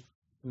very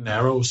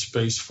narrow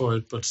space for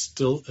it, but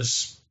still a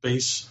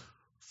space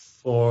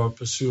for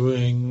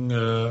pursuing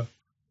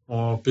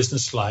more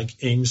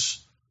business-like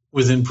aims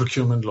within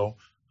procurement law,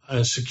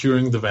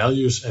 securing the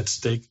values at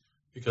stake.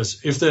 Because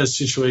if there are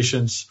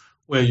situations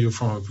where you,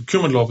 from a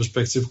procurement law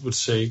perspective, would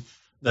say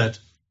that,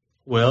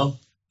 well,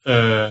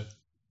 the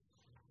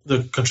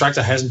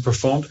contractor hasn't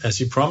performed as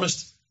he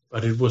promised,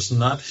 but it was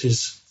not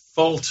his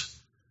fault,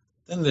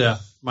 then there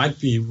might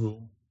be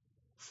room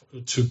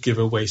to give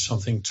away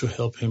something to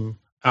help him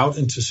out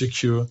and to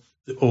secure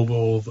the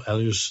overall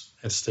values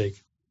at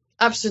stake.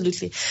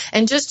 Absolutely.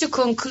 And just to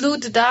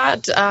conclude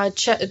that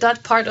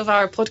part of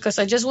our podcast,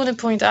 I just want to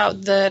point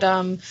out that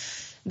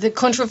the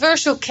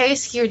controversial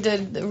case here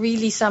that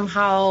really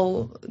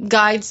somehow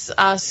guides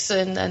us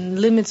and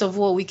limits of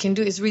what we can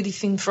do is really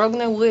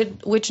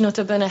Finnfrogner, which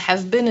notably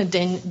have been a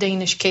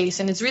Danish case.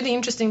 And it's really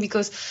interesting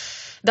because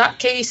that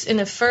case in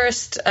the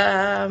first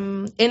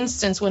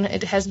instance, when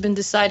it has been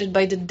decided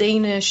by the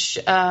Danish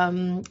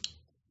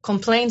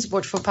Complaints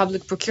Board for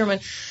Public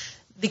Procurement,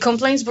 the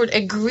Complaints Board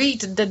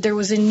agreed that there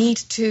was a need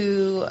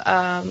to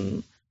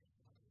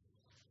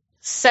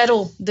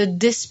settle the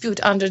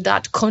dispute under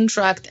that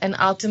contract and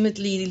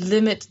ultimately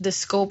limit the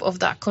scope of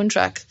that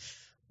contract.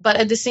 But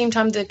at the same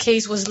time, the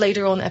case was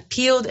later on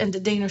appealed, and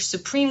the Danish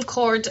Supreme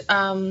Court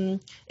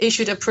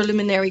issued a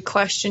preliminary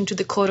question to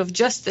the Court of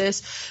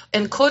Justice.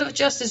 And Court of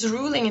Justice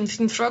ruling in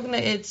Finnfrogner,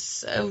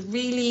 it's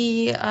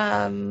really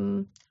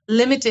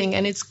limiting,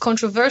 and it's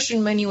controversial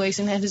in many ways,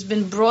 and it has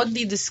been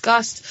broadly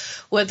discussed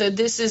whether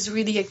this is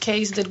really a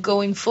case that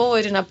going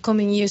forward in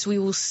upcoming years we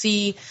will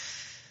see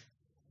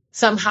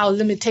somehow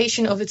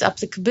limitation of its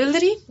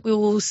applicability. We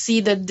will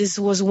see that this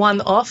was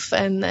one-off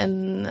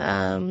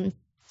and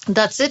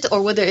that's it,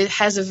 or whether it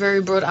has a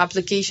very broad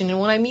application. And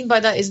what I mean by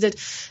that is that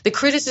the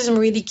criticism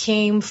really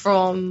came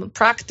from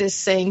practice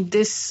saying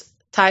this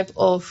type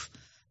of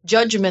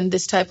judgment,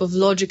 this type of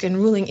logic and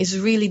ruling is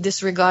really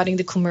disregarding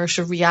the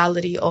commercial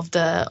reality of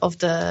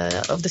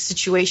the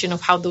situation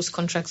of how those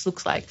contracts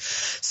look like.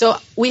 So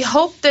we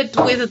hope that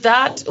with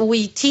that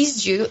we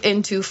teased you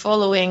into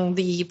following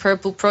the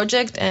Purple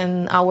Project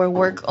and our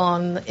work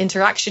on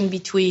interaction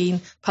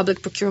between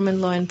public procurement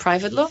law and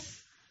private law.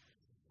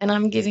 And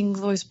I'm giving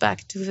voice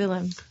back to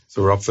Willem.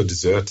 So we're up for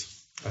dessert,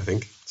 I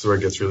think. So where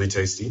it gets really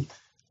tasty.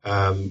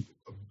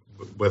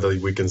 Whether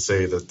we can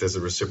say that there's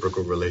a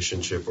reciprocal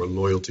relationship or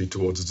loyalty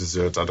towards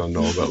dessert, I don't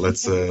know. But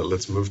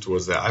let's move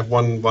towards that. I have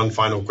one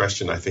final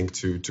question, I think,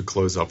 to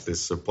close up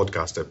this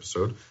podcast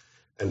episode.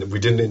 And we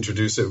didn't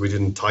introduce it, we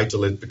didn't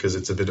title it because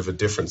it's a bit of a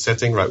different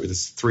setting, right?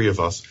 There's 3 of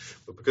us.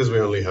 But because we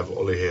only have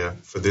Ole here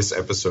for this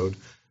episode,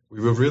 we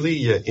were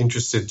really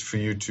interested for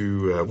you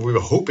to, we were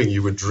hoping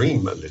you would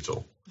dream a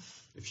little.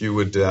 If you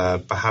would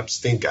perhaps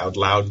think out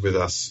loud with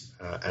us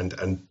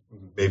and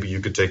maybe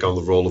you could take on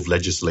the role of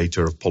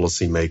legislator, of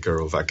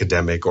policymaker, of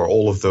academic, or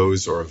all of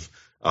those, or of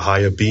a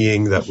higher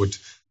being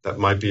that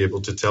might be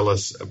able to tell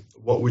us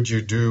what would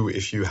you do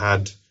if you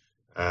had,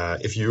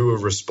 if you were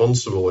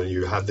responsible and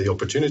you had the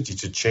opportunity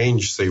to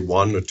change, say,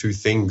 1 or 2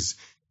 things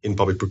in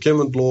public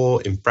procurement law,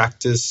 in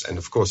practice, and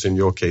of course, in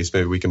your case,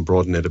 maybe we can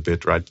broaden it a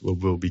bit, right?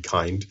 We'll be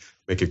kind,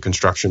 make it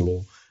construction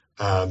law.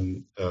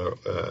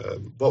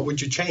 What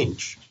would you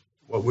change?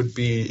 What would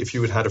be, if you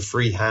would had a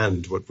free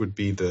hand, what would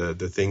be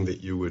the thing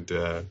that you would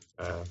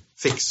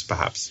fix,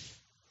 perhaps?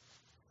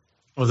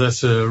 Well,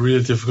 that's a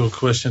really difficult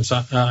question.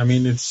 So, I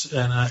mean,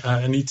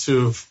 I need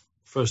to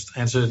first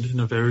answer it in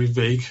a very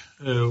vague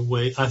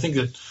way. I think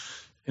that,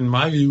 in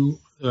my view,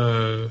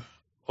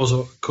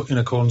 also in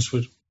accordance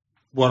with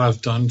what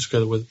I've done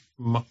together with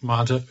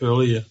Marta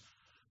earlier,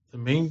 the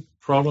main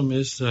problem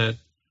is that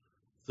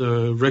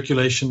the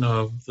regulation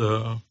of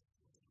the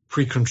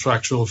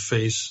pre-contractual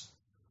phase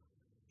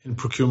in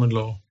procurement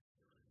law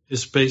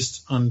is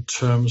based on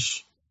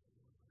terms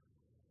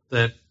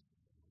that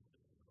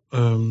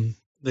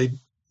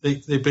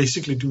they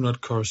basically do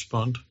not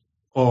correspond,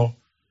 or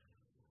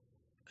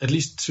at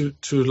least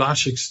to a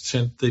large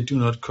extent they do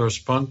not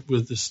correspond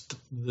with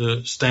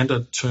the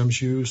standard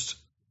terms used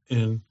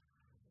in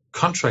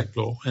contract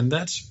law. And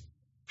that's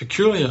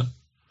peculiar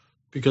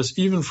because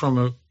even from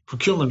a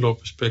procurement law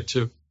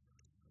perspective,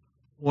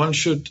 one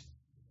should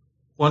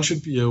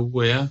be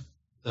aware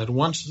that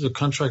once the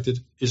contract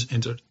is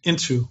entered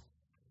into,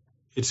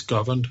 it's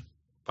governed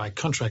by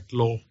contract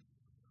law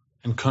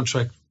and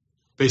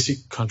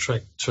basic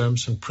contract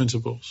terms and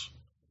principles.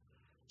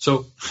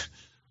 So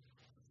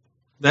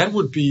that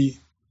would be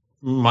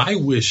my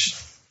wish,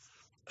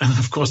 and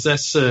of course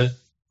that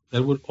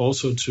would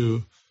also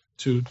to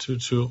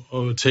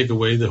take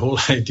away the whole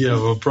idea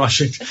of a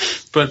project.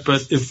 But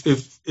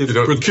if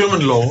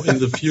procurement law in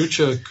the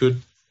future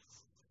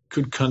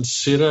could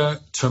consider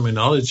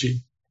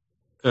terminology.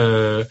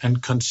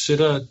 And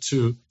consider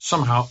to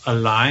somehow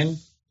align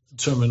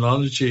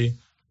terminology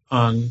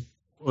on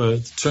the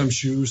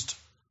terms used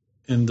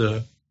in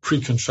the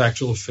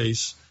pre-contractual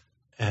phase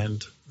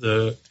and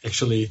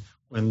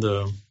when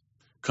the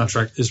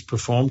contract is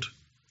performed,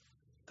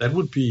 that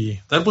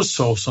would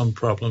solve some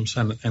problems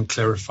and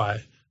clarify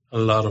a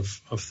lot of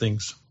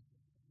things.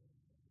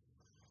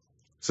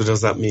 So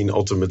does that mean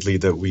ultimately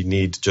that we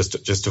need,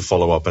 just to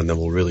follow up and then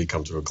we'll really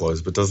come to a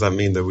close, but does that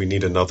mean that we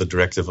need another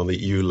directive on the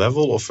EU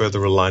level or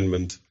further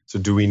alignment? So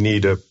do we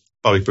need a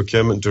public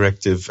procurement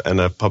directive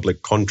and a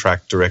public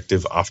contract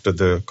directive after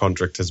the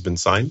contract has been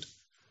signed?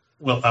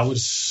 Well, I would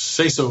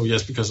say so,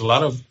 yes, because a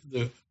lot of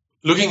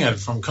looking at it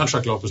from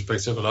contract law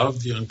perspective, a lot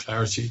of the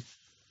unclarity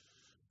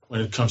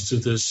when it comes to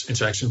this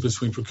interaction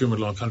between procurement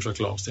law and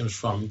contract law stems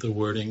from the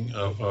wording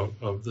of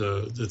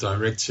the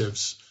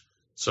directives.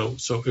 So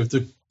if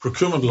the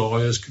procurement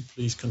lawyers could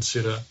please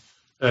consider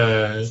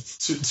Are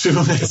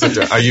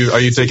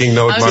you taking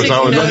note,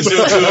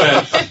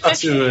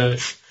 Marta?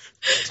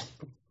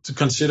 To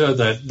consider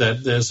that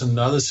there's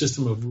another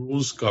system of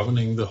rules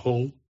governing the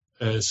whole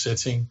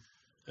setting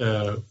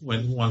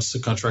once the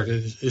contract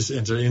is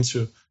entered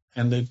into,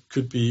 and it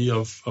could be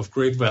of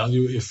great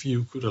value if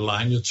you could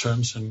align your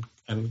terms and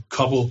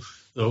couple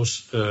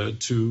those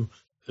two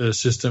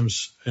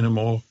systems in a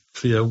more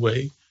clear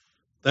way.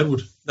 That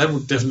would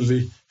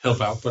definitely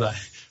help out, but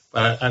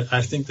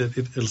I think that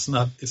it's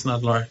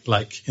not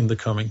like in the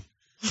coming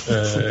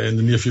in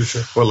the near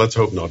future. Well, let's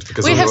hope not,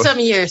 because we have some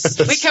years.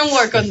 We can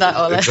work on that,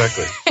 Ole.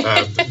 Exactly.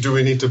 Do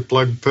we need to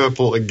plug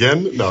purple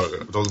again? No, we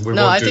won't.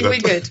 I think we're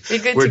good.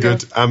 We're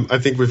good. I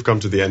think we've come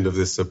to the end of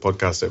this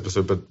podcast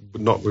episode, but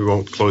we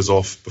won't close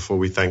off before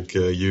we thank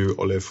you,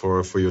 Ole,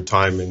 for your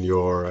time and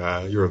your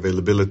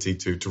availability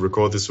to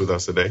record this with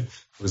us today.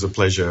 It was a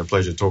pleasure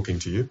talking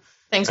to you.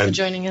 Thanks for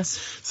joining us.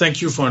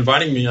 Thank you for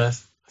inviting me. I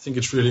think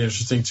it's really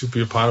interesting to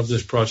be a part of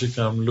this project.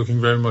 I'm looking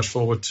very much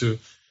forward to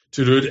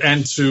do it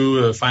and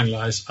to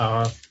finalize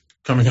our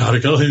coming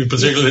article in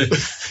particular.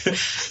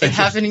 It's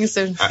happening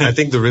soon. I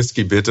think the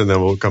risky bit, and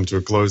then we'll come to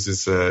a close,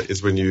 is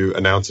when you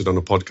announce it on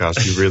a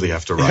podcast, you really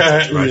have to write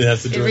it. Right? Really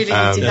have to do it. Really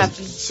needs to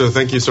happen. So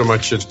thank you so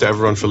much to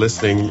everyone for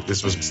listening.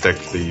 This was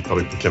Bestek, the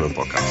Public Procurement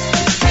Podcast.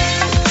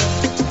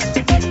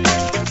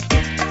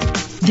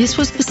 This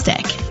was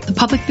Bestek, the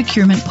Public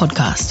Procurement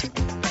Podcast.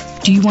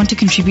 Do you want to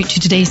contribute to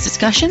today's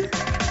discussion?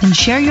 Then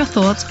share your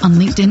thoughts on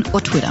LinkedIn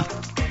or Twitter.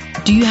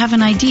 Do you have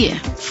an idea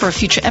for a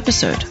future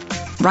episode?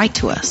 Write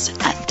to us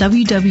at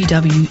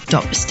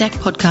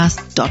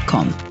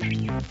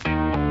www.bestekpodcast.com.